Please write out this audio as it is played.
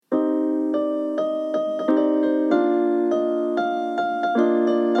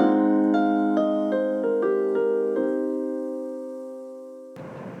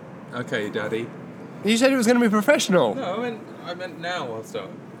Okay, Daddy. You said it was going to be professional. No, I meant now I'll start.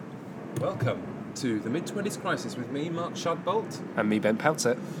 Welcome to the Mid-20s Crisis with me, Mark Shudbolt. And me, Ben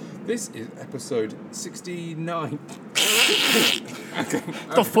Poutset. This is episode 69.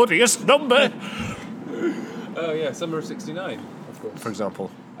 The funniest number! Oh, yeah, summer of 69, of course. For example.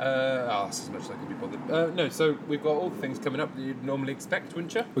 That's as much as I can be bothered. No, so we've got all the things coming up that you'd normally expect,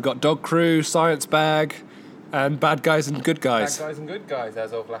 wouldn't you? We've got Dog Crew, Science Bag, and Bad Guys and Good Guys. Bad Guys and Good Guys,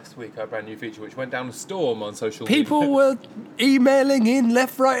 as of last week, our brand new feature, which went down a storm on social media. People were emailing in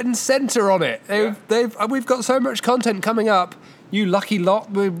left, right, and centre on it. We've got so much content coming up. You lucky lot,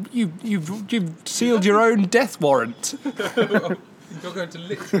 you've sealed your own death warrant. You're going to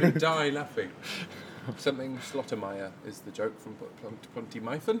literally die laughing. Something Slottermeyer is the joke from Ponty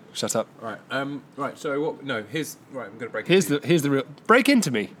Mython. Shut up. Right. Right. So what? No. Here's. Right. I'm going to break. Here's the real. Break into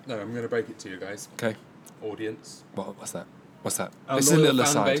me. No. I'm going to break it to you guys. Okay. Audience. What's that? What's that? Our This is a loyal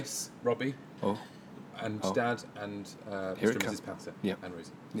little fan aside. base, Robbie. Oh. And Oh. Dad and Here Mr. it and Mrs. comes. Pouncer. Yeah. And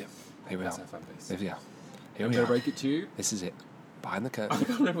Rosie. Yeah. Here we That's are. our fan base. Here we are. Here I'm we going are. to break it to you. This is it. Behind the I curtain.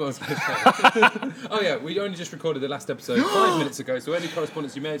 can't remember what I was going to say. Oh yeah, we only just recorded the last episode 5 minutes ago, so any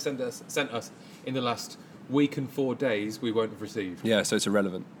correspondence you may have sent us in the last week and 4 days, we won't have received. Yeah, so it's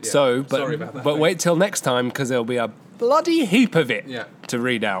irrelevant. Yeah. So, Sorry about that, but mate. wait till next time because there'll be a bloody heap of it Yeah. to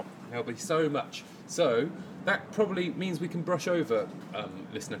read out. There'll be so much. So that probably means we can brush over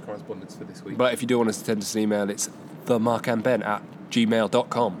listener correspondence for this week. But if you do want to send us an email, it's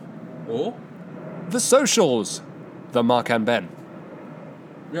themarkandben@gmail.com. Or The socials, the Mark and Ben.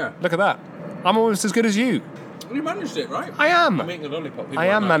 yeah, Look at that. I'm almost as good as you. you managed it, right? I am. I'm eating a lollipop. People I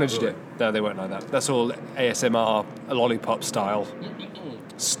am won't like managed will it. No, they won't like that. That's all ASMR lollipop style.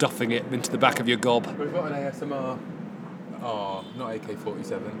 Stuffing it into the back of your gob. they? We've got an ASMR. Oh, not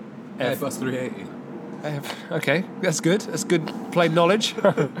AK-47. F. Airbus 380. Okay, that's good. That's good plain knowledge.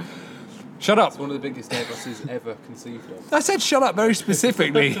 Shut up. It's one of the biggest Airbuses ever conceived of. I said shut up very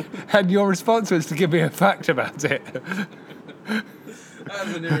specifically, and your response was to give me a fact about it.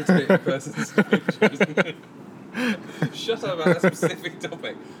 That's an irritating person's speech, isn't it? Shut up about that specific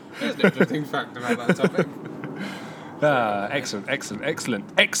topic. There's no interesting fact about that topic. Excellent. Yeah,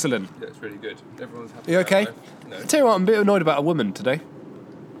 it's really good. Everyone's happy. You about okay? it, though. No. I tell you what, I'm a bit annoyed about a woman today.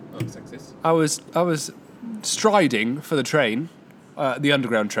 Oh, sexist. I was striding for the train, the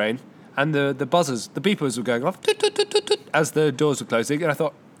underground train, and the buzzers, the beepers were going off toot, toot, toot, toot, toot, as the doors were closing, and I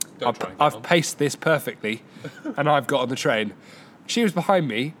thought, Don't try and get I've on. paced this perfectly, and I've got on the train. She was behind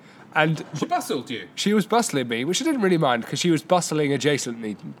me, and She bustled you. she was bustling me, which I didn't really mind because she was bustling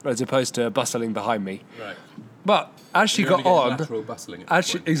adjacently as opposed to bustling behind me. Right. But as she You got only get on, lateral bustling. At as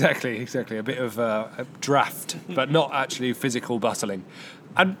this she, point. exactly, a bit of a draft, but not actually physical bustling.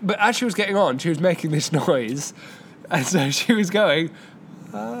 But as she was getting on, she was making this noise, and so she was going.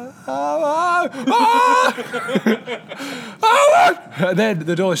 And then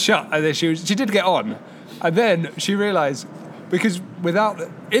the door shut, and then she did get on, and then she realised because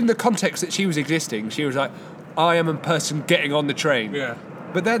in the context that she was existing, she was like, "I am a person getting on the train." Yeah.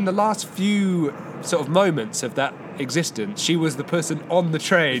 But then the last few sort of moments of that existence, she was the person on the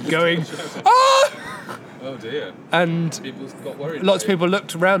train going, "Ah!" Oh dear. And People got worried. lots of about people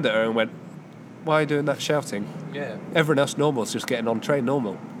looked around at her and went, "Why are you doing that shouting?" you. Yeah. Everyone else normal is just getting on train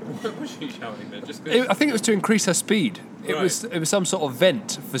normal. What was she shouting then? Just I think it was to increase her speed. It Right. was some sort of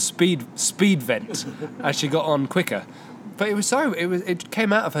vent for speed vent as she got on quicker. But it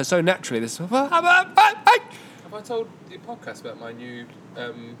came out of her so naturally. This Have I told the podcast about my new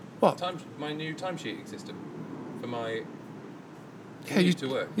What? my new timesheet system for my Yeah, commute to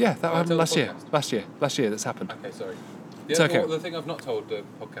work? yeah, that Have I happened told last the year. podcast? Last year that's happened. Okay, sorry. It's The, okay. The thing I've not told the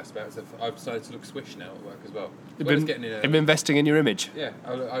podcast about is that I've decided to look swish now at work as well. You've Well, it's been, getting in you've been investing in your image, yeah,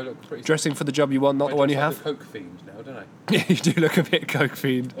 I look pretty. dressing for the job you want, not I the one you dress have. like a coke fiend now, don't I? Yeah, you do look a bit coke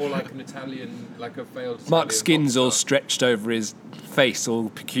fiend. Or like an Italian, like a failed. Mark's Italian skin's all pop star. stretched over his face, all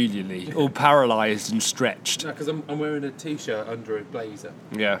peculiarly, all paralysed and stretched. No, because I'm wearing a t-shirt under a blazer.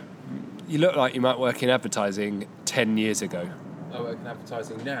 Yeah. You look like you might work in advertising 10 years ago. I work in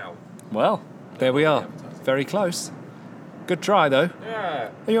advertising now. Well, there we are. Advertising. Very close. Good try, though. Yeah.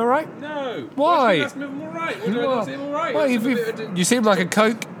 Are you all right? No. Why? You ask me if I'm all right. What do I not seem all right? Well, It's a bit of you seem like a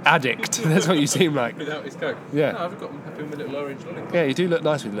coke addict. That's what you seem like. without his coke. Yeah. No, I've got I'm happy with my little orange lollipop. Yeah, you do look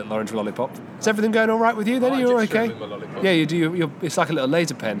nice with a little orange lollipop. Is everything going all right with you then? I Are you all gesture okay? with my lollipop. Yeah, you do. It's like a little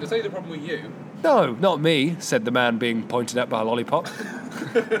laser I'll pen. tell you the problem with you. No, not me, said the man being pointed at by a lollipop.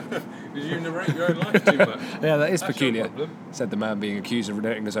 Is you narrate your own life too much. Yeah, that is That's your peculiar, problem. said the man being accused of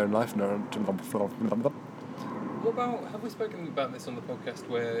narrating his own life. What about, have we spoken about this on the podcast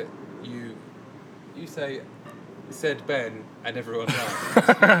where you say, said Ben, and everyone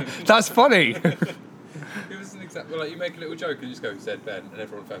laughed. That's funny. It was an example, like you make a little joke and you just go, said Ben, and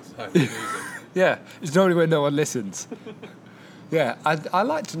everyone finds it highly amusing. Yeah, it's normally when no one listens. Yeah, I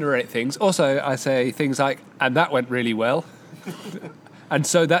like to narrate things. Also, I say things like, and that went really well. And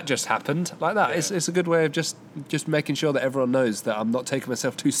so that just happened, like that. Yeah. It's a good way of just making sure that everyone knows that I'm not taking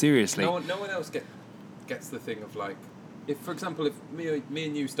myself too seriously. No one else gets the thing of like, if for example, if me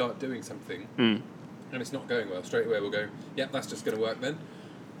and you start doing something and it's not going well, straight away we'll go, yep, that's just going to work then.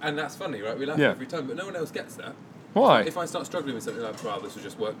 And that's funny, right? We laugh every time, but no one else gets that. Why? If I start struggling with something like, well, this will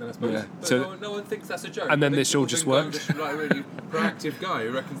just work, then I suppose. Yeah. But So- no one thinks that's a joke. And then They this think all just I'm worked? just like a really proactive guy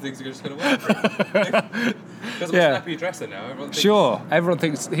who reckons things are just going to work for him. Because I'm Yeah. a snappy dresser now. Everyone thinks, Sure, everyone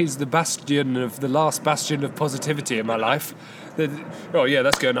thinks he's the last bastion of positivity in my life. Oh yeah,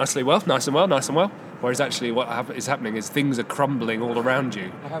 that's going nicely well, nice and well, nice and well. Whereas actually what is happening is things are crumbling all around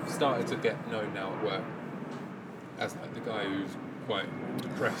you. I have started to get known now at work as like the guy who's quite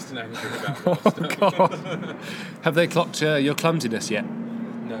depressed and angry about Oh stuff. God! Have they clocked your clumsiness yet?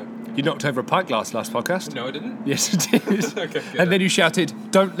 No. You knocked over a pint glass last podcast. No, I didn't. Yes, you did. Okay, good. And then you shouted,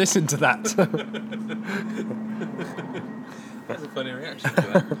 "Don't listen to that." That's a funny reaction to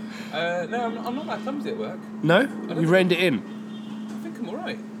that. No, I'm not that clumsy at work. No, you reined it in. I think I'm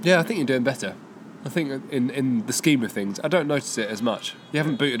alright. Yeah, I think you're doing better. I think in the scheme of things, I don't notice it as much. You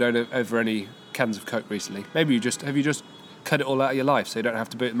haven't booted over any cans of Coke recently. Maybe have you just cut it all out of your life so you don't have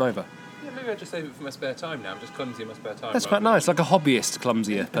to boot them over. Yeah, maybe I just save it for my spare time now. I'm just clumsy in my spare time. That's quite nice, like a hobbyist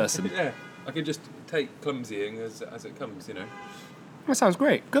clumsier person. Yeah, I can just take clumsying as it comes, you know. That sounds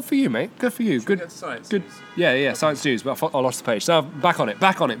great. Good for you, mate. Good for you. Should we Good. get to science Good. news? Yeah. Science news. But I lost the page. So back on it.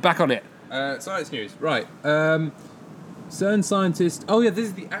 Science news, right. CERN scientist... Oh, yeah, this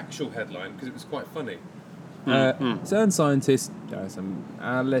is the actual headline, because it was quite funny. CERN scientist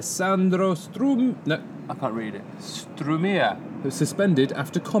Alessandro I can't read it. Strumia. was suspended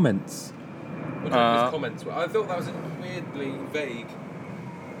after comments. What do you think his comments were? I thought that was a weirdly vague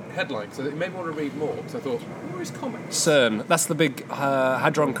headline, so it made me want to read more, because I thought, what are his comments? CERN. That's the big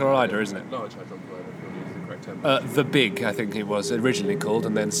Hadron Collider, isn't it? Large Hadron Collider, probably is the correct term. The big, I think it was originally called,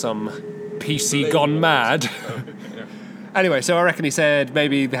 and then some PC gone mad. Yeah. Anyway, so I reckon he said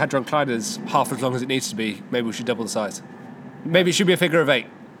maybe the Hadron Collider's half as long as it needs to be. Maybe we should double the size. Maybe it should be a figure of 8.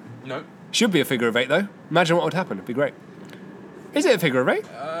 No. Should be a figure of 8, though. Imagine what would happen. It'd be great. Is it a figure of 8?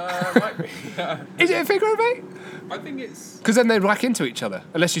 Might be. Is it a figure of 8? I think it's... Because then they'd whack into each other,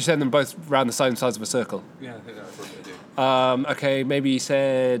 unless you send them both round the same size of a circle. Yeah, I think that's what they do. Okay, maybe he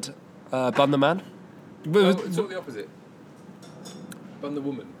said Bun the Man. Oh, it's all the opposite. Bun the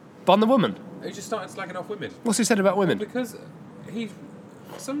woman. Bun the Woman. He just started slagging off women. What's he said about women? Because he,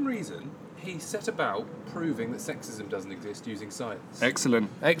 for some reason, he set about proving that sexism doesn't exist using science.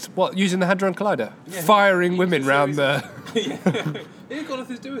 Excellent. What, using the Hadron Collider? Yeah, Firing he women just round always- the... Yeah. He had got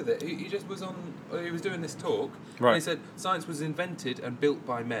nothing to do with it. He just was he was doing this talk, Right. and he said science was invented and built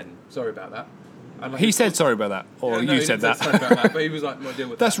by men. Sorry about that. And like, He said sorry about that, or Yeah, no, you he said didn't that. say sorry about that, but he was like, "No deal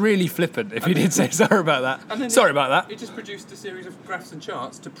with That's that." really flippant if he did say sorry about And then that. Sorry about that. He just produced a series of graphs and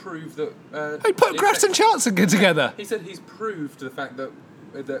charts to prove that. He put it's graphs and charts together. He said he's proved the fact that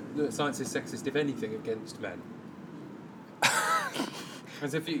science is sexist, if anything, against men.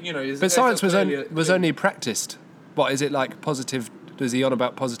 As if you know. But science was only practiced. What is it like? Positive? Does he on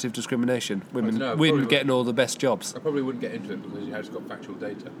about positive discrimination? Women know, probably would. getting all the best jobs. I probably wouldn't get into it because you have just got factual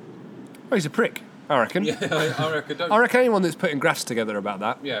data. Oh, he's a prick. I reckon. Yeah, I reckon. Don't. I reckon anyone that's putting graphs together about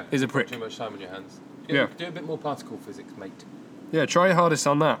that Yeah, is a you've got prick. Too much time on your hands. Yeah. Do a bit more particle physics, mate. Yeah, try your hardest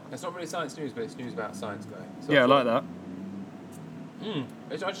on that. It's not really science news, but it's news about a science guy. So Yeah, I like that.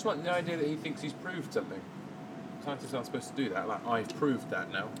 I just like the idea that he thinks he's proved something. Scientists aren't supposed to do that. Like, I've proved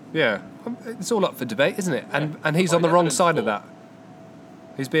that now. Yeah, it's all up for debate, isn't it? Yeah. And he's Quite on the wrong evidence side of for. that.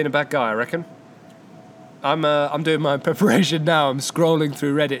 He's being a bad guy, I reckon. I'm doing my preparation now. I'm scrolling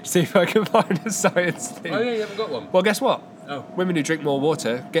through Reddit to see if I can find a science thing. Oh yeah, you haven't got one. Well, guess what? Oh, Women who drink more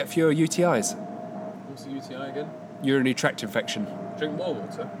water get fewer UTIs. what's the UTI again? Urinary tract infection. Drink more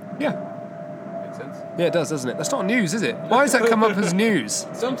water. Yeah. Makes sense. Yeah, it does, doesn't it? That's not news, is it? Why does that come up as news?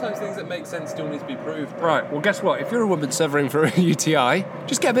 Sometimes things that make sense still need to be proved. Right, well, guess what? If you're a woman suffering from a UTI,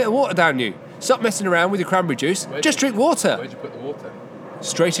 just get a bit of water down you. Stop messing around with your cranberry juice. Just drink water. Where'd you put the water?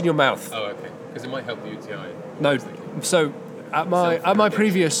 Straight in your mouth. Oh, okay. Because it might help the UTI. No, so at my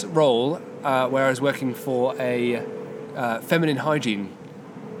previous role, where I was working for a feminine hygiene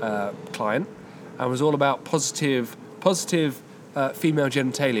client, and was all about positive female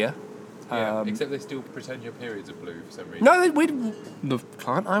genitalia. Yeah, except they still pretend your periods are blue for some reason. No, the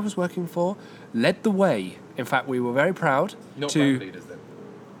client I was working for led the way. In fact, we were very proud Not to. band leaders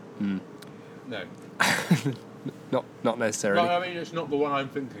then. No. Not necessarily. No, I mean, it's not the one I'm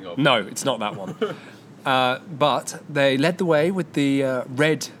thinking of. No, it's not that one. But they led the way with the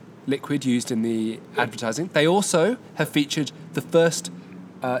red liquid used in the advertising. They also have featured the first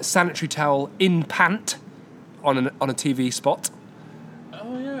sanitary towel in pant on a TV spot.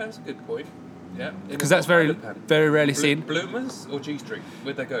 Oh yeah, that's a good point. Yeah, because that's very rarely seen. Bloomers or G-string?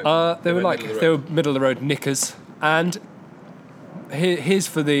 Where'd they go? They were middle of the road knickers. And here's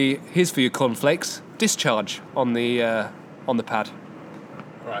for your cornflakes. Discharge on the pad.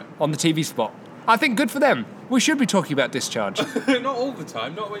 Right. On the TV spot. I think good for them. We should be talking about discharge. Not all the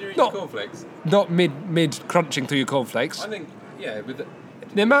time. Not when you're eating cornflakes. Not mid crunching through your cornflakes. I think with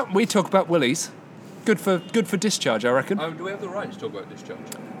the amount we talk about willies, good for discharge, I reckon. Do we have the right to talk about discharge?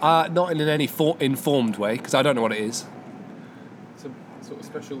 Not in any informed way, because I don't know what it is. Some sort of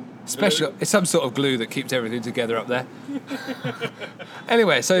special. It's some sort of glue that keeps everything together up there.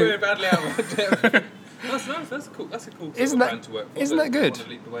 Anyway, so we're badly out of it. That's nice. That's cool. That's a cool sort of brand to work for. Isn't that good?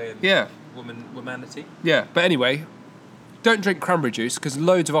 Yeah. Womanity. Yeah, but anyway, don't drink cranberry juice because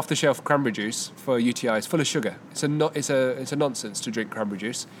loads of off-the-shelf cranberry juice for UTI is full of sugar. It's a nonsense to drink cranberry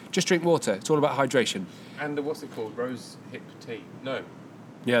juice. Just drink water. It's all about hydration. And what's it called? Rose hip tea? No.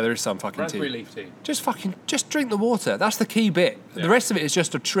 Yeah, there is some fucking raspberry tea. Leaf tea. Just drink the water. That's the key bit. Yeah. The rest of it is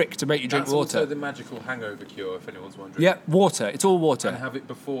just a trick to make you drink water. That's also the magical hangover cure, if anyone's wondering. Yeah, water. It's all water. And have it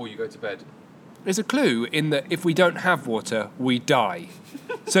before you go to bed. There's a clue in that if we don't have water, we die.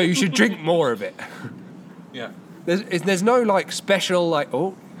 So you should drink more of it. Yeah. There's no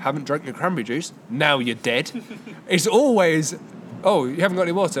special haven't drunk your cranberry juice, now you're dead. It's always, you haven't got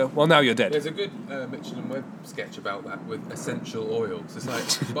any water, well now you're dead. There's a good Mitchell and Webb sketch about that with essential oils. It's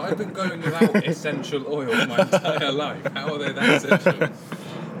like, but I've been going without essential oils my entire life. How are they that essential?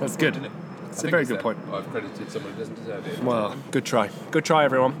 That's good. It's a very good point. I've credited someone who doesn't deserve it. Well, good try. Good try,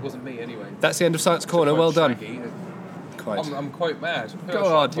 everyone. It wasn't me anyway. That's the end of Science Corner. Well done. Quite. I'm quite mad.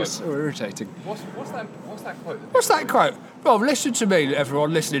 God, you're so irritating. What's that quote? What's that quote? Well, listen to me,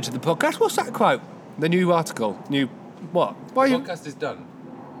 everyone listening to the podcast. What's that quote? The new article. New what? Why the podcast is done.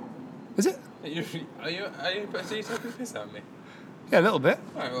 Is it? Are you taking a piss at me? Yeah, a little bit.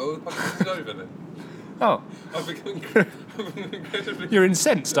 Right, well, the podcast is over then. Oh. I've become incredibly... You're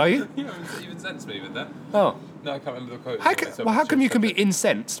incensed, are you? Yeah, you've incensed me with that. Oh. No, I can't remember the quote. How come you can be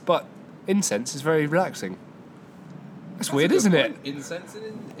incensed, but incense is very relaxing? That's weird, isn't it? Incense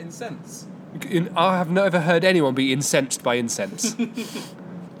and incense. I have never heard anyone be incensed by incense.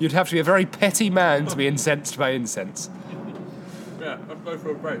 You'd have to be a very petty man to be incensed by incense. Yeah, I'll go for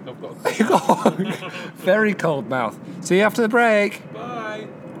a break. I've got a very cold mouth. See you after the break. Bye.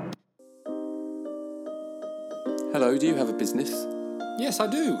 Hello, do you have a business? Yes, I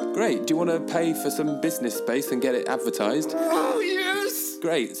do. Great. Do you want to pay for some business space and get it advertised? Oh, yes!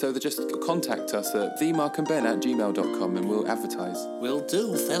 Great. So just contact us at themarkandben@gmail.com and we'll advertise. Will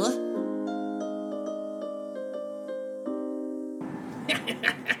do, fella.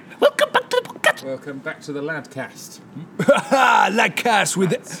 Welcome back to the Ladcast. Ladcast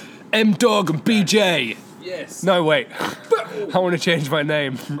with M-Dog and BJ. Yes. No, wait. I want to change my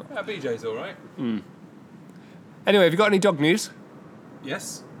name. BJ's all right. Anyway, have you got any dog news?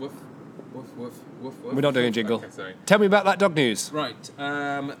 Yes. Woof, woof, woof, woof, woof. We're not doing a jingle. Okay, sorry. Tell me about that dog news. Right.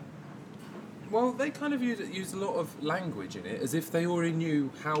 Well, they kind of use a lot of language in it, as if they already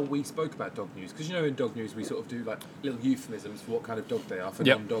knew how we spoke about dog news. Because in dog news we sort of do little euphemisms for what kind of dog they are for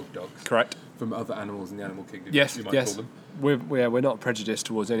non-dog dogs. Correct. From other animals in the animal kingdom. Yes, you might yes. call them. We're not prejudiced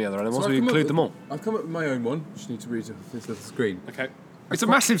towards any other animals. So we include them all. I've come up with my own one. Just need to read this little screen. Okay. It's a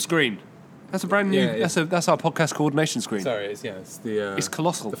massive screen. That's a brand new. Yeah, that's our podcast coordination screen. Sorry, it's the. It's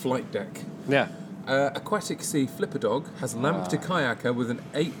colossal. The flight deck. Yeah. Aquatic sea flipper dog has lamped a kayaker with an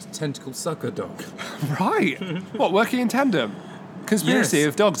 8-tentacle sucker dog. Right. What, working in tandem? Conspiracy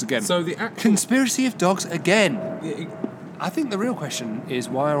of dogs again. So the actual... Conspiracy of dogs again. Yeah, I think the real question is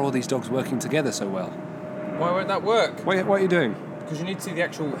why are all these dogs working together so well? Why won't that work? What are you doing? Because you need to see the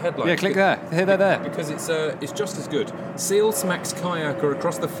actual headline. Yeah, click there. Here, there. Because it's just as good. Seal smacks kayaker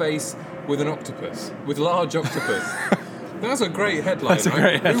across the face with an octopus, with large octopus. That's a great headline. That's a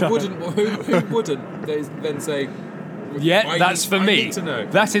great headline. Who wouldn't then say? Yeah, that's for me. I need to know.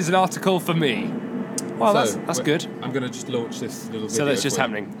 That is an article for me. Well, so, that's good. I'm going to just launch this little video. So that's just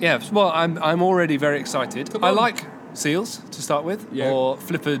happening. Yeah. Well, I'm already very excited. I like seals to start with, or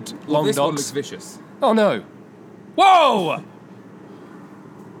flippered long this dogs. One looks vicious. Oh no! Whoa!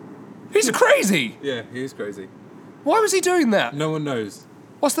 He's crazy. Yeah, he is crazy. Why was he doing that? No one knows.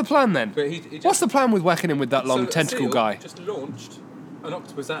 What's the plan then? But he just, what's the plan with whacking him with that long tentacle guy? Just launched an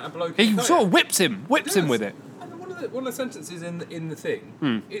octopus at a bloke. He sort of whips him with it. And one of one of the sentences in the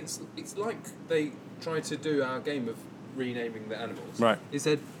thing, it's like they tried to do our game of renaming the animals. Right. It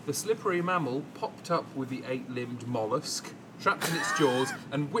said, the slippery mammal popped up with the 8-limbed mollusk, trapped in its jaws,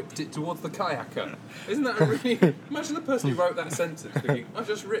 and whipped it towards the kayaker. Isn't that a really... Imagine the person who wrote that sentence thinking, I've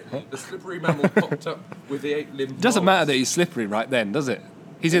just written, the slippery mammal popped up with the 8-limbed mollusk. Doesn't matter that he's slippery right then, does it?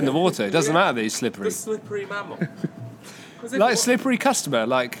 He's in the water. It doesn't matter that he's slippery. The slippery mammal. Like slippery customer,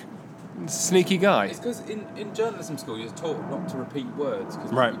 like sneaky guy. It's because in journalism school you're taught not to repeat words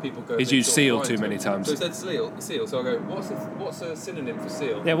because Right. people go. He's they used sort of seal lie too to many it. times. So it said seal. So I go, what's a synonym for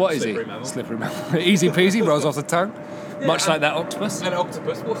seal? Yeah, what is Slippery he? mammal. Slippery mammal. Easy peasy, rolls off the tongue. Yeah, Much like that octopus. An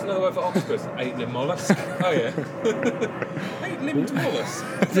octopus. What's another word for octopus? 8-limbed mollusk. Oh yeah. 8-limbed mollusk.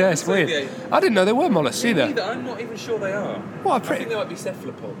 Yeah, it's So weird. the I didn't know they were mollusks either. Either. I'm not even sure they are. What a I pretty... think they might be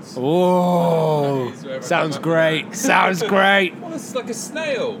cephalopods. Oh, sounds great. Sounds great. Well, it's like a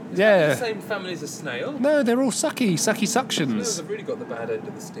snail. Is Yeah. that the same family as a snail? No, they're all sucky Snails suctions. have really got the bad end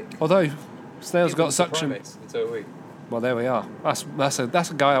of the stick. Although snails got Humans are suction. primates, and so are we. Well, there we are. That's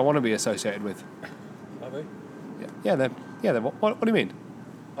a guy I want to be associated with. Are they? Yeah, they're. What do you mean?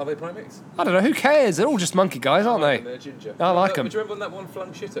 Are they primates? I don't know. Who cares? They're all just monkey guys, aren't they? They're ginger. I like 'em. Do you remember when that one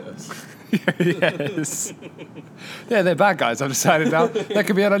flung shit at us? Yes. Yeah, they're bad guys. I've decided now. There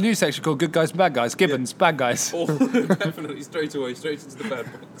could be on a new section called Good Guys and Bad Guys. Gibbons, bad guys. Or definitely straight away, straight into the bad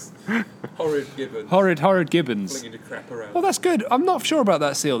box. Horrid gibbons. Horrid Gibbons. Flinging the crap around. Well, that's good. I'm not sure about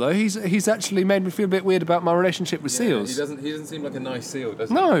that seal though. He's actually made me feel a bit weird about my relationship with seals. He doesn't seem like a nice seal, does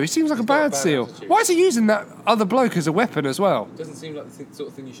he? No, he seems like He's a got bad seal. attitude. Why is he using that other bloke as a weapon as well? Doesn't seem like the sort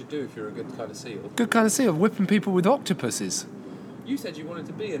of thing you should do if you're a good kind of seal. Good kind of seal, whipping people with octopuses. You said you wanted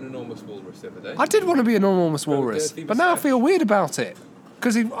to be an enormous walrus the other day. I did want to be an enormous walrus, dirty but now I moustache. feel weird about it.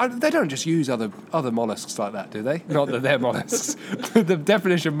 Because they don't just use other mollusks like that, do they? Not that they're mollusks. The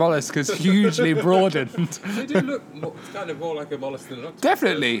definition of mollusk is hugely broadened. They do look kind of more like a mollusk than an octopus.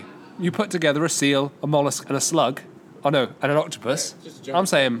 Definitely. You put together a seal, a mollusk, and a slug. Oh no, and an octopus. Yeah, just a giant- I'm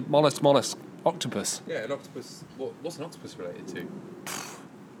saying mollusk, octopus. Yeah, an octopus. What's an octopus related to?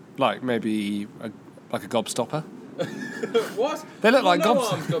 Like maybe like a gobstopper. What? They look like no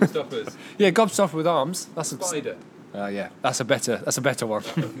gobs- arms gobstoppers. Yeah, gobstopper with arms. That's a Spider. yeah. That's a better one.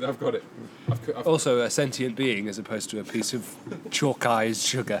 I've got it. I've Also, a sentient being as opposed to a piece of chalk-eyed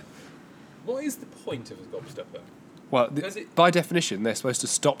sugar. What is the point of a gobstopper? Well, Does it- by definition, they're supposed to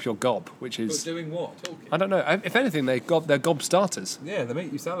stop your gob, which But is doing what? Talking. I don't know. If anything, they're gob starters. Yeah, they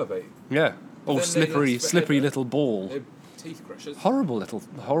make you salivate. Yeah, all then they slippery don't spread it. little ball. They're teeth crushers.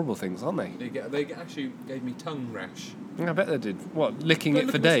 Horrible things, aren't they? They actually gave me tongue rash. I bet they did. What, licking Don't it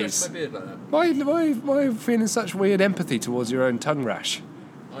look for at me scratch days? my beard like that. Why are you feeling such weird empathy towards your own tongue rash?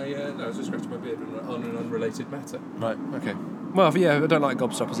 No, I was just scratching my beard on an unrelated matter. Right. Okay. Well, yeah, I don't like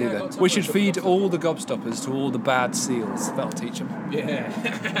gobstoppers Yeah, either. got We tongue should rash feed of all the gobstoppers to all the bad seals. That'll teach them.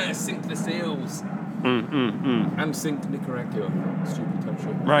 Yeah, sink the seals. And sink Nicaragua, stupid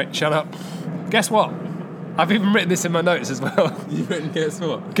country. Right. Shut up. Guess what? I've even written this in my notes as well. You've written guess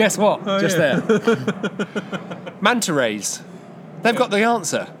what? Guess what? Just yeah. there. Manta rays. They've got the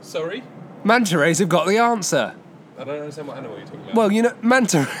answer. Sorry? Manta rays have got the answer. I don't understand what animal you're talking about. Well, you know,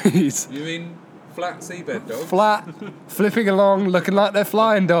 manta rays. You mean flat seabed dogs? Flat, flipping along, looking like they're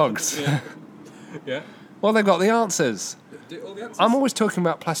flying dogs. Yeah. Yeah? Well, they've got the answers. Do all the answers? I'm always talking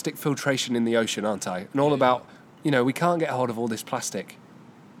about plastic filtration in the ocean, aren't I? And all about, we can't get hold of all this plastic.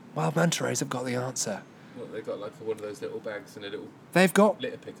 Well, manta rays have got the answer. What, they've got like one of those little bags and a little They've got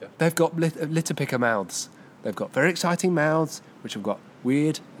litter picker. litter picker mouths. They've got very exciting mouths, which have got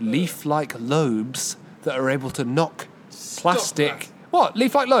weird leaf-like lobes that are able to knock plastic. that. What?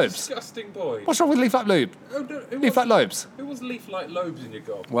 Leaf-like lobes? Disgusting boy. What's wrong with leaf-like lobe? Oh, no, who Leaf-like lobes? Who was leaf-like lobes in your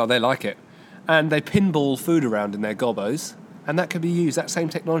gob? Well, they like it. And they pinball food around in their gobbos, and that could be used, that same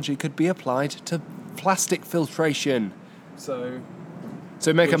technology could be applied to plastic filtration. So,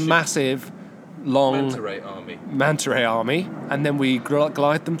 So make a Bullshit. massive, long manta ray army. manta ray army, and then we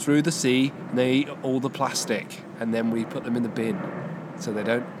glide them through the sea, and they eat all the plastic, and then we put them in the bin, so they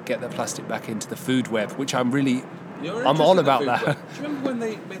don't get the plastic back into the food web, which I'm You're on interested in about food that. web. Do you remember when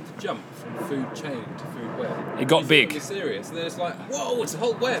they made the jump from food chain to food web? It got You thought big. You're serious, and then it's like, whoa, it's a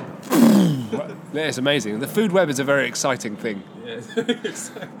whole web. Yeah, it's amazing. The food web is a very exciting thing. Yeah,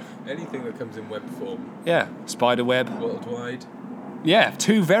 it's like anything that comes in web form, Yeah, spider web. worldwide. Yeah,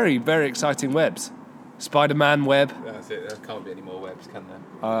 two very, very exciting webs. Spider-Man web, That's it. There can't be any more webs, can there?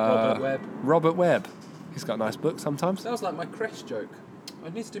 Robert Webb. Robert Webb. He's got a nice book sometimes. That was like my Crash joke. I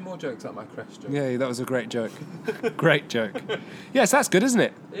need to do more jokes like my Crash joke. Yeah, that was a great joke. Great joke. Yes, that's good, isn't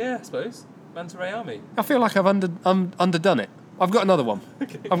it? Yeah, I suppose. Manta ray army. I feel like I've underdone it. I've got another one.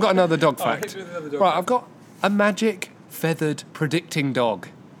 I've got another dog All right, fact. hit me with another dog Right, fact. I've got a magic feathered predicting dog.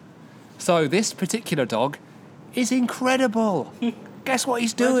 So this particular dog is incredible. Guess what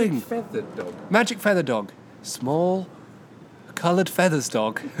he's doing? Magic feathered dog. Magic feather dog. Small, coloured feathers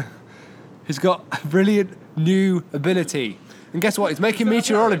dog. He's got a brilliant new ability. And guess what? He's making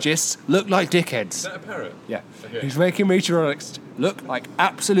meteorologists look like Is dickheads. that a parrot? Yeah. Okay. He's making meteorologists look like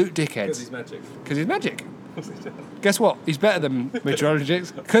absolute Because dickheads. he's magic. Because he's magic. Guess what? He's better than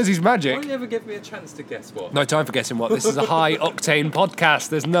meteorologists. Because he's magic. Why don't you ever give me a chance to guess what? No time for guessing what. This is a high-octane podcast.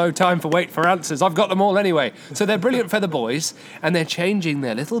 There's no time for wait for answers. I've got them all anyway. So they're brilliant feather boys, and they're changing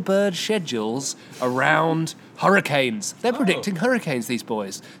their little bird schedules around hurricanes. They're predicting hurricanes, these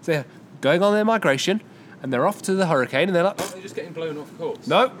boys. So they're going on their migration, and they're off to the hurricane, and they're like, Aren't they just getting blown off course?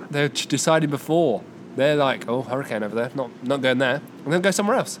 no, they're deciding before. They're like, oh, hurricane over there. Not going there. I'm going to go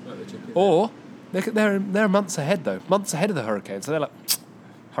somewhere else. Like the chicken. Or they're months ahead, though. Months ahead of the hurricane. So they're like,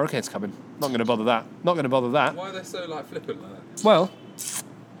 hurricane's coming. Not going to bother that. Not going to bother that. Why are they so like flippant like that? Well,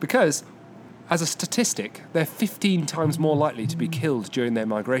 because as a statistic, they're 15 times more likely to be killed during their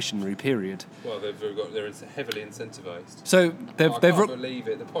migrationary period. Well, they're heavily incentivised. So I can't believe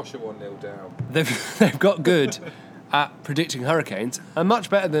it. The Posh are 1-0 down. they've got good at predicting hurricanes, and much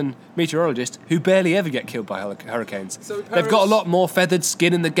better than meteorologists who barely ever get killed by hurricanes. So They've got a parrots- lot more feathered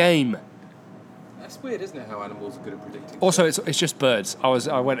skin in the game. That's weird, isn't it? How animals are good at predicting. Also, it's just birds.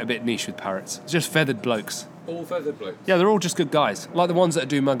 I went a bit niche with parrots. It's just feathered blokes. All feathered blokes. Yeah, they're all just good guys, like the ones that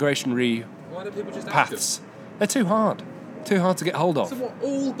do migratory Why don't people just ask paths. them? They're too hard to get hold So of. what?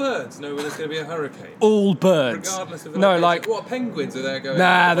 All birds know when there's going to be a hurricane. All birds. Regardless of the No, location. like What, penguins are there going,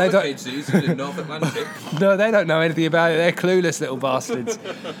 Nah, the they don't- hurricane season in North Atlantic? No, they don't know anything about it. They're clueless little bastards.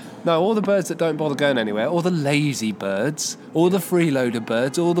 No, all the birds that don't bother going anywhere, all the lazy birds, all the freeloader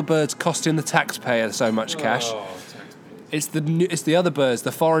birds, all the birds costing the taxpayer so much cash. Oh, taxpayers. It's the other birds,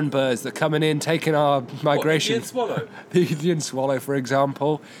 the foreign birds that coming in, taking our migration. What, Indian swallow? The Indian swallow, for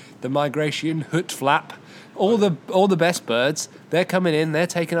example, the migration hoot flap, all the best birds. They're coming in. They're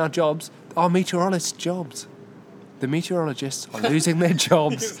taking our jobs, our meteorologists' jobs. The meteorologists are losing their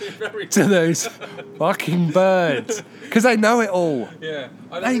jobs to those fucking birds because they know it all. Yeah.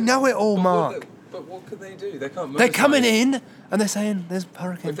 They know it all, Mark. But what can they do? They can't monetize. They're coming in and they're saying there's a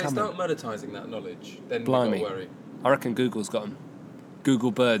hurricane If they coming. start monetising that knowledge, then Blimey. we've got to worry. I reckon Google's got them. Google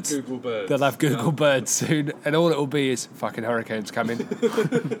birds. Google birds. They'll have Google Yeah. birds soon, and all it will be is fucking hurricanes coming.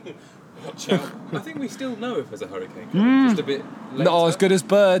 Watch out. I think we still know if there's a hurricane coming. Just a bit later. Not as good as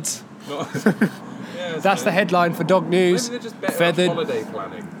birds. Not- yeah, That's the headline for Dog News. Maybe they're just better at Feathered, holiday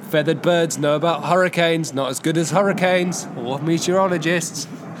planning. feathered birds know about hurricanes, not as good as hurricanes or meteorologists.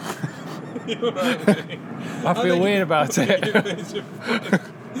 You're right. I feel weird about it.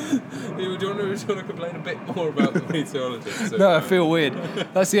 Do you want to complain a bit more about the meteorologists? No, I feel weird.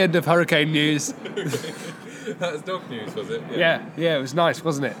 That's the end of hurricane news. That's Dog News, was it? Yeah, it was nice,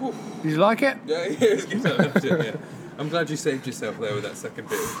 wasn't it? Did you like it? Yeah, it was good. I loved it, yeah. I'm glad you saved yourself there with that second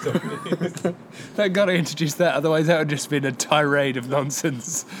bit of Dog News. Thank God I introduced that, otherwise that would just been a tirade of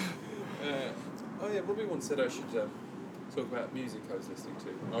nonsense. Oh yeah, Robbie once said I should talk about music I was listening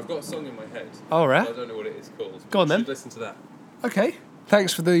to. I've got a song in my head. All right. I don't know what it is called. Go on You then. should listen to that. Okay.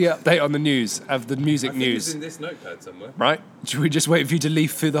 Thanks for the update on the news, of the music I think it's news. in this notepad somewhere. Right? Should we just wait for you to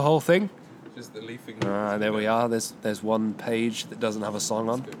leaf through the whole thing? Just the leafing. There we are. There's one page that doesn't have a song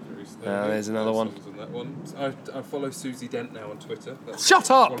on. There's another one. On that one. I follow Susie Dent now on Twitter. That's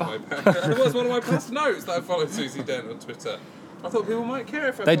Shut up! one of my that was one of my past notes that I follow Susie Dent on Twitter. I thought people might care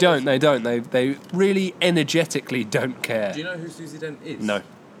if I They followed don't. They really energetically don't care. Do you know who Susie Dent is? No.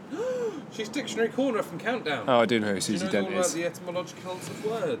 She's Dictionary Corner from Countdown. Oh, I do know who Do Susie you know Dent all about is. the etymologicals of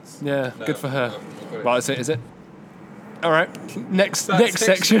words? Yeah, No, good for her. I've got it. Right, is it? All right. Next That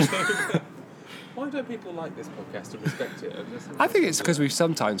section. Why don't people like this podcast and respect it? And listen I think to it's it? because we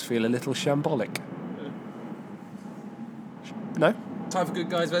sometimes feel a little shambolic. No? Time for good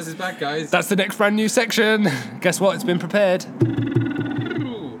guys versus bad guys. That's the next brand new section. Guess what? It's been prepared.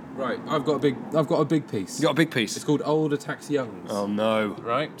 Ooh, right, I've got a big piece. You got a big piece. It's called Old Attacks Youngs. Oh no.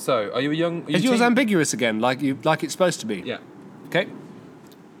 Right. So, are you a young? Are Is you yours teen- ambiguous again, like it's supposed to be? Yeah. Okay.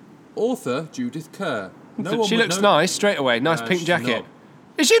 Author Judith Kerr. No one She would looks know- nice straight away. Nice Nah, pink she's jacket. knob.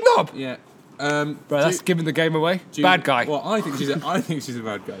 Is she a knob? Yeah. Bro, that's Ju- giving the game away. Ju- Bad guy. Well, I think she's a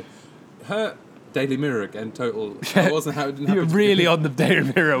bad guy. Her Daily Mirror again. Total. That wasn't how it didn't You were happen to really me. on the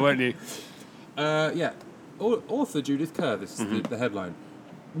Daily Mirror, weren't you? Yeah. Author Judith Kerr. This is the headline.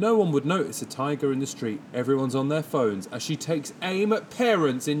 No one would notice a tiger in the street. Everyone's on their phones as she takes aim at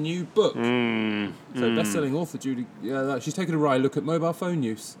parents in new book. So, best-selling author Judith. Yeah, she's taken a wry look at mobile phone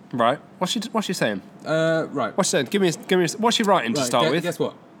use. Right. What's she saying? Right. What's she saying? Give me. What's she writing to Right, start with? Guess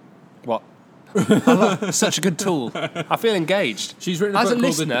what? What? Such a good tool. I feel engaged. She's written a As book a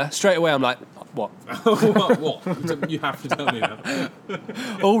called listener, straight away I'm like, what? What? You have to tell me now.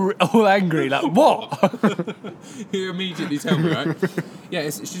 all angry, like, what? You immediately tell me, right? Yeah,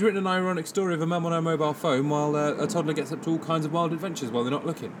 she's written an ironic story of a mum on her mobile phone while a toddler gets up to all kinds of wild adventures while they're not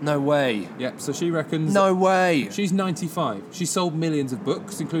looking. No way. Yeah, so she reckons... No way. She's 95. She sold millions of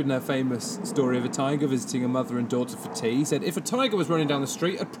books, including her famous story of a tiger visiting a mother and daughter for tea. Said, if a tiger was running down the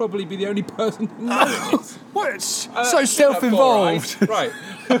street, I'd probably be the only person who knows. What? So self-involved. Right.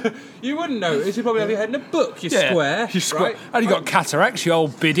 You wouldn't notice. You'd probably have your head in a book, you square. You square. Right? And you got cataracts, you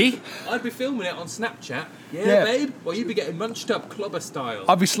old biddy. I'd be filming it on Snapchat. Yeah, babe? Well, you'd be getting munched up clobber style.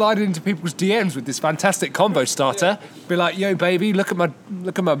 I'd be sliding into people's DMs with this fantastic combo starter. Be like, yo, baby, look at my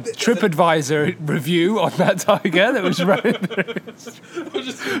TripAdvisor review on that tiger that was running through. I'm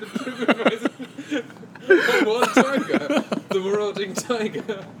just doing the TripAdvisor. What tiger? The marauding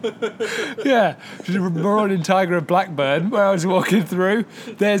tiger. Yeah, the marauding tiger of Blackburn, where I was walking through.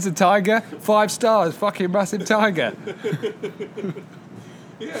 There's a tiger, 5 stars, fucking massive tiger.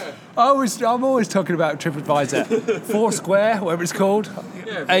 Yeah. I'm always talking about TripAdvisor. Foursquare, whatever it's called.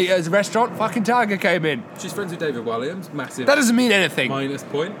 Yeah, As a restaurant, fucking tiger came in. she's friends with David Williams, massive That doesn't mean anything. minus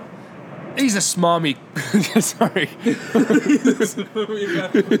point. He's a smarmy. Sorry.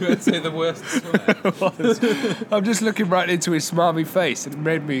 We're going to say the worst swear. I'm just looking right into his smarmy face and it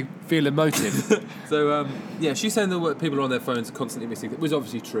made me feel emotive. So, yeah, she's saying that people are on their phones constantly missing. It was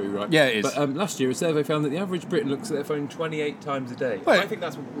obviously true, right? Yeah, it is. But last year, a survey found that the average Briton looks at their phone 28 times a day. Wait. I think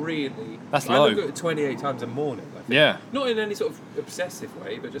that's really... That's I low. look at it 28 times a morning, I think. Yeah. Not in any sort of obsessive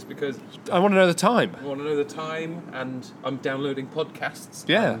way, but just because I want to know the time. I want to know the time and I'm downloading podcasts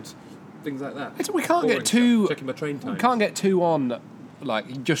Yeah. and things like that. We can't Boring get too... stuff, checking my train times. We can't get too on,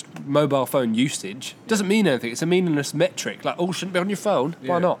 like, just mobile phone usage. Doesn't mean anything. It's a meaningless metric. Like, shouldn't be on your phone.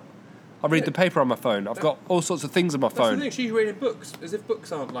 Why Yeah. not? I read the paper on my phone. I've got all sorts of things on my That's the phone. thing, she's reading books, as if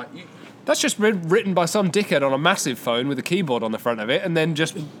books aren't like... That's just written by some dickhead on a massive phone with a keyboard on the front of it and then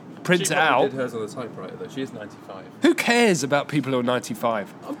just prints She it probably out. did hers on the typewriter, though. She is 95. Who cares about people who are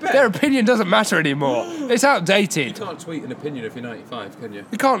 95? I bet. Their opinion doesn't matter anymore. It's You outdated. can't tweet an opinion if you're 95, can you?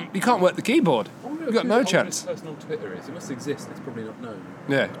 You can't work the keyboard. You've got no chance. Personal Twitter is. It must exist. It's probably not known.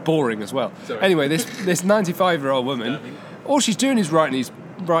 Yeah, boring as well. Sorry. Anyway, this 95-year-old woman, all she's doing is writing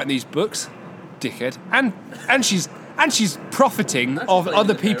these books, dickhead, and she's profiting And she's of blaming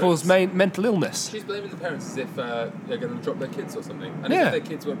other the people's mental illness. She's blaming the parents as if they're going to drop their kids or something. And Yeah. if their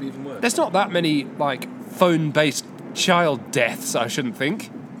kids won't be even worse. There's not that many like phone-based child deaths, I shouldn't think.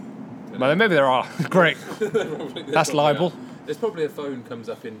 Well, maybe there are. Great. That's libel. There's probably a phone comes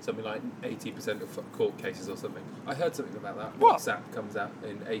up in something like 80% of court cases or something. I heard something about that. What? WhatsApp comes out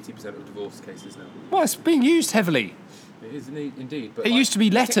in 80% of divorce cases now. Well, it's being used heavily. It is indeed. But It used to be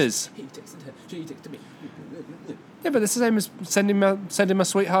he letters. He texted her. She texted me. Yeah, but it's the same as sending my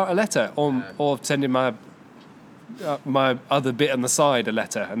sweetheart a letter, or sending my other bit on the side a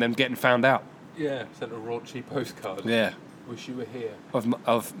letter, and then getting found out. Yeah, sent a raunchy postcard. Yeah. Wish you were here.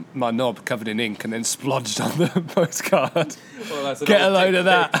 Of my knob covered in ink and then splodged on the postcard. Well, that's an Get a old load dick of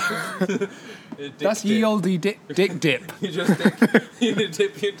that. pic. Dick That's dip. ye olde dick dip. You just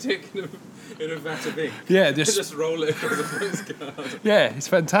dip your dick in a vat of ink. Yeah, Just roll it across the postcard. yeah, it's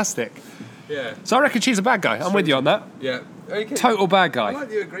fantastic. Yeah. So I reckon she's a bad guy. I'm with you on that. Yeah. Okay. Total bad I guy. like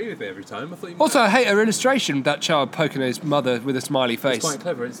that you agree with me every time. I thought you Also, I hate her illustration, that child poking his mother with a smiley it's face. quite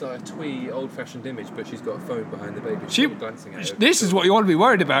clever. It's like a twee, old-fashioned image, but she's got a phone behind the baby. She- She's glancing at it. This is what you want to be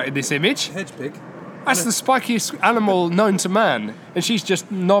worried about in this image. Hedge pig. That's the spikiest animal known to man, and she's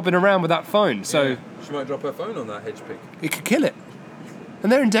just knobbing around with that phone. So Yeah. She might drop her phone on that hedge pig. it could kill it.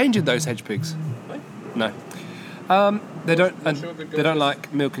 And they're endangered, those hedge pigs. Right? No. They don't. And sure good they don't guys.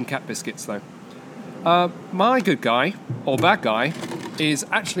 like milk and cat biscuits, though. My good guy or bad guy is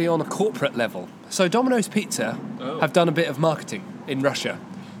actually on a corporate level. So Domino's Pizza have done a bit of marketing in Russia.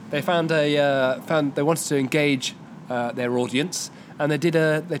 They found they wanted to engage their audience, and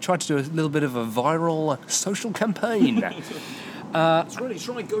they tried to do a little bit of a viral social campaign. Let's really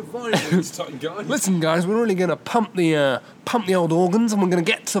try and go viral this time, guys. Listen, guys, we're really going to pump the old organs, and we're going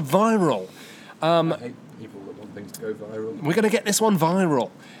to get to viral. I hate people that want things to go viral. We're going to get this one viral.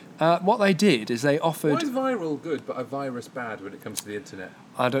 What they did is they offered... Why is viral good, but a virus bad when it comes to the internet?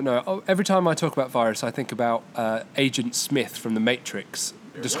 I don't know. Every time I talk about virus, I think about Agent Smith from The Matrix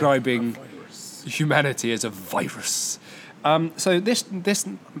describing humanity as a virus. So this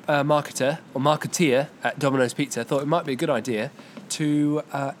marketer or marketeer at Domino's Pizza thought it might be a good idea to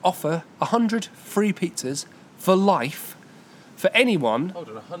offer 100 free pizzas for life for anyone. Hold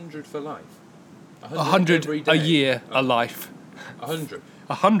on, 100 for life. 100 every a day? year, a life. 100.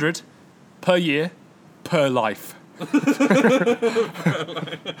 100 per year, per life.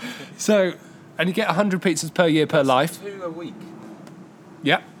 So, and you get 100 pizzas per year per life. 2 a week.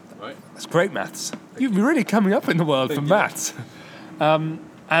 Yep. Right. That's great maths. You're really coming up in the world for maths. And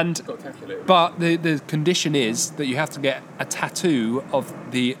Got a calculator. but the condition is that you have to get a tattoo of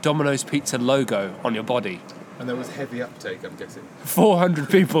the Domino's Pizza logo on your body. And there was heavy uptake, I'm guessing. 400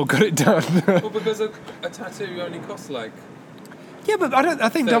 people got it done. Well, because a tattoo only costs like... Yeah, but I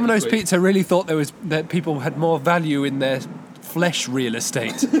think 30 Domino's quid. Pizza really thought that people had more value in their flesh real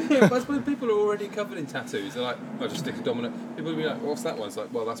estate. Yeah, but I suppose people are already covered in tattoos. They're like, I'll just stick a Domino. People will be like, what's that one? It's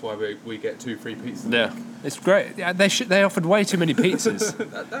like, well, that's why we get 2 free pizzas. Yeah, it's great. Yeah, they offered way too many pizzas,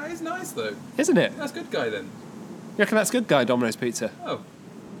 That is nice, though. isn't it? That's good guy, then. You reckon that's good guy, Domino's Pizza? Oh,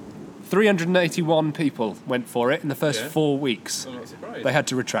 381 people went for it in the first Yeah. 4 weeks. I'm not surprised. They had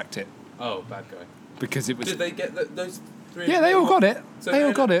to retract it Oh, bad guy. because it was... Did they get those 3? Yeah, they all got it. So They all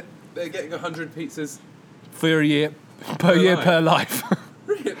they're- got it. They're getting 100 pizzas. For a year, per year, life. per life.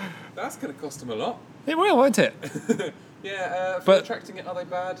 Really? That's going to cost them a lot. It will, won't it? Yeah, for But- attracting it, are they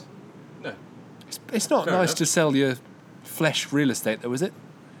bad? No. It's not Fair nice enough. to sell your flesh real estate, though, is it?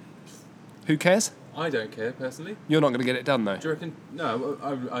 Who cares? I don't care, personally. You're not going to get it done, though. Do you reckon? No,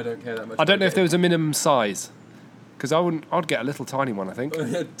 I don't care that much. I don't know if there was a minimum size, because I'd get a little tiny one, I think,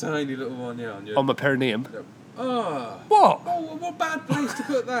 a tiny little one, yeah, on your... on my perineum. Oh. What? Oh, what bad place to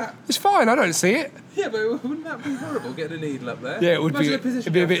put that. It's fine. I don't see it. Yeah, but wouldn't that be horrible, getting a needle up there? Yeah, it would Imagine be. the position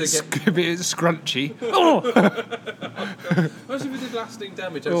It'd be a you bit, have to get- a bit scrunchy. Oh, Imagine if it did lasting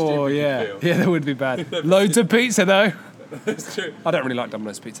damage, how oh stupid yeah, you'd feel. yeah, that would be bad. Loads of pizza though. That's true. I don't really like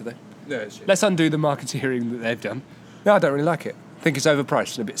Domino's Pizza though. No, it's shit. Let's undo the marketeering that they've done. No, I don't really like it. I think it's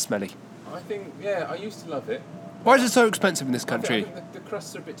overpriced and a bit smelly. I think, yeah, I used to love it. Why is it so expensive in this I country? think the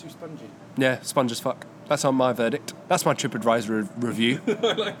crusts are a bit too spongy. Yeah, sponge as fuck. That's on my verdict. That's my TripAdvisor review. I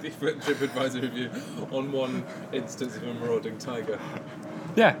like the TripAdvisor review on one instance of a marauding tiger.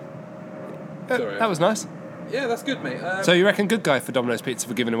 Yeah. Sorry. That was nice. Yeah, that's good, mate. So you reckon good guy for Domino's Pizza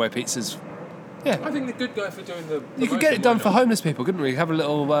for giving away pizzas? Yeah. I think the good guy for doing the You could get it done for home. homeless people, couldn't we? Have a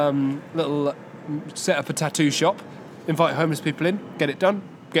little set up a tattoo shop, invite homeless people in, get it done,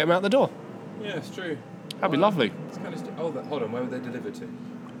 get them out the door. Yeah, it's true. That'd be lovely. It's kind of hold on, where would they deliver to?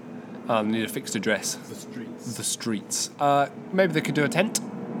 They need a fixed address. The streets. The streets. Maybe they could do a tent.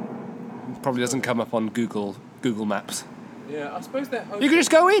 Probably doesn't come up on Google Maps. Yeah, I suppose they're hoping You could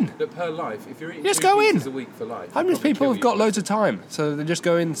just go in. that per life, if you're eating Just 2 go in. pizzas a week for life. Homeless it'd probably people kill have got you. loads of time, so they just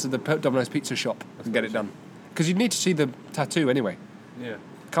go into the Domino's Pizza shop and get it done. Because you need to see the tattoo anyway. Yeah.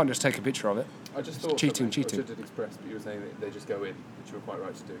 Can't just take a picture of it. I just thought cheating. Richard had expressed, but you were saying that they just go in, which you were quite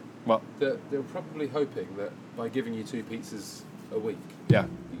right to do. Well, They're probably hoping that by giving you 2 pizzas a week, yeah,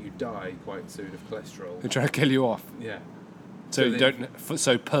 that you die quite soon of cholesterol. they're trying to kill you off. Yeah. So you then- don't.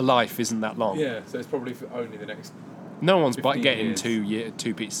 So per life isn't that long. Yeah, so it's probably for only the next. No one's 15 getting years.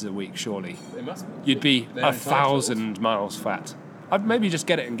 2 pizzas a week, surely. It must be. You'd be They're 1,000 miles fat. I'd maybe just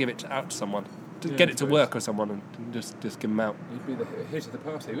get it and give it out to someone. Yeah, Get I it to suppose. work or someone and just give them out. You'd be the hit of the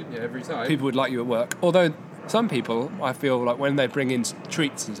party, wouldn't you? Every time. People would like you at work. Although some people, I feel like when they bring in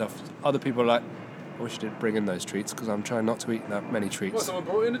treats and stuff, other people are like, I wish you didn't bring in those treats because I'm trying not to eat that many Well, treats. someone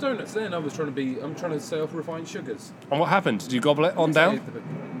brought in a donut today, and I'm trying to stay off refined sugars. And what happened? Did you gobble it on I down? ate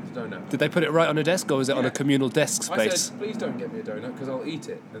the donut. Did they put it right on a desk or was it on Yeah. a communal desk I space? said, please don't get me a donut because I'll eat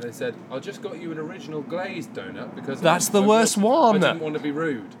it. And they said, I just got you an original glazed donut because That's the worst I one. didn't want to be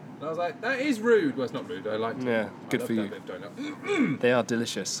rude. And I was like, that is rude. Well, it's not rude. I liked it. Yeah, good I for love you. that bit of donut. They are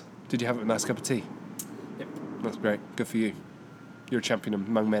delicious. Did you have a nice cup of tea? Yep. That's great. Good for you. You're a champion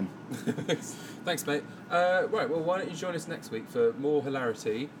among men. Thanks, mate. Right, well, why don't you join us next week for more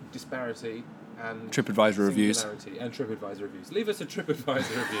hilarity, disparity, and TripAdvisor reviews. singularity and TripAdvisor reviews. Leave us a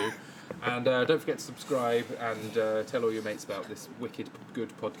TripAdvisor review, and don't forget to subscribe and tell all your mates about this wicked good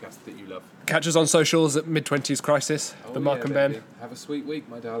podcast that you love. Catch us on socials at Mid-20s Crisis, Oh, the Mark yeah, and baby. Ben. Have a sweet week,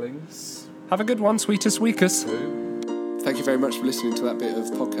 my darlings. Have a good one, sweetest weekers. Thank you very much for listening to that bit of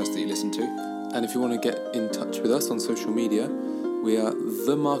podcast that you listened to. And if you want to get in touch with us on social media, we are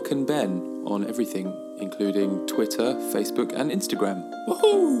The Mark and Ben on everything, including Twitter, Facebook and Instagram.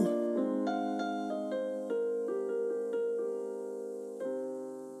 Woohoo!